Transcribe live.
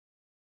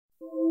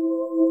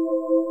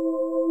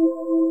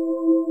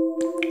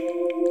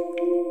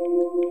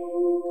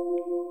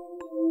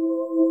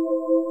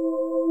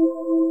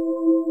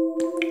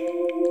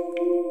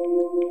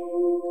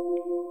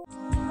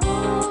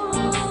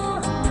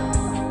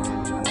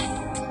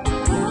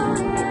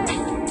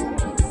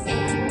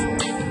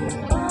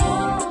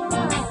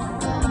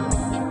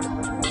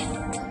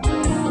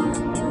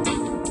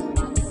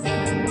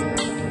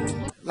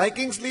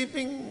Liking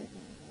sleeping,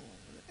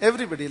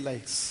 everybody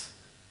likes.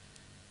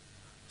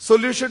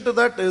 Solution to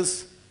that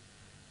is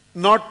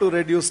not to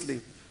reduce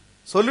sleep.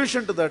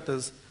 Solution to that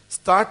is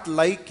start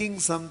liking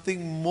something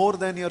more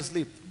than your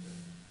sleep.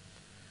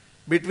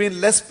 Between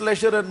less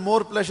pleasure and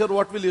more pleasure,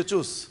 what will you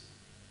choose?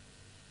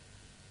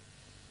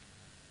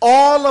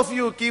 All of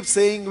you keep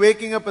saying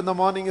waking up in the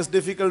morning is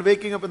difficult,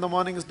 waking up in the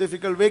morning is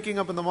difficult, waking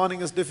up in the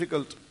morning is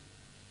difficult.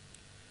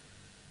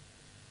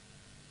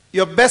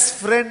 Your best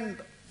friend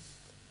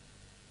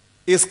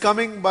is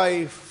coming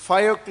by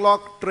 5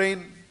 o'clock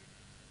train,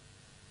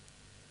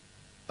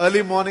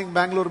 early morning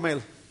Bangalore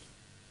mail.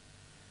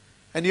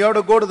 And you have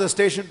to go to the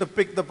station to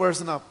pick the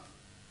person up.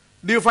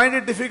 Do you find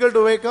it difficult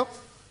to wake up?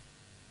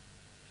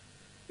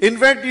 In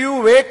fact,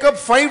 you wake up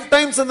 5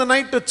 times in the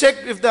night to check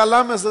if the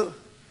alarm has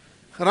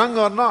rung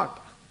or not.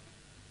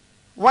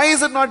 Why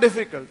is it not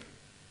difficult?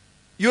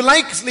 You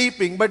like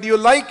sleeping, but you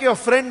like your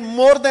friend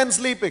more than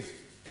sleeping.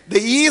 The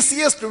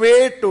easiest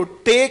way to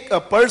take a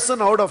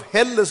person out of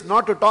hell is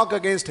not to talk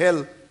against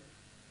hell.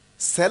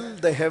 Sell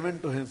the heaven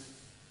to him.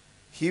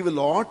 He will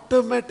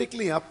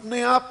automatically, apne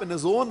aap, in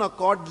his own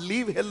accord,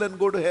 leave hell and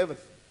go to heaven.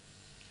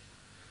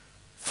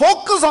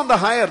 Focus on the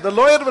higher. The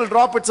lower will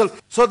drop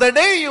itself. So the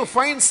day you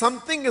find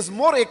something is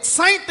more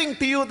exciting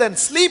to you than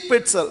sleep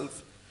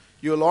itself,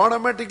 you will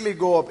automatically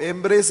go up,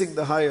 embracing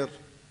the higher,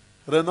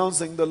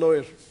 renouncing the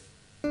lower.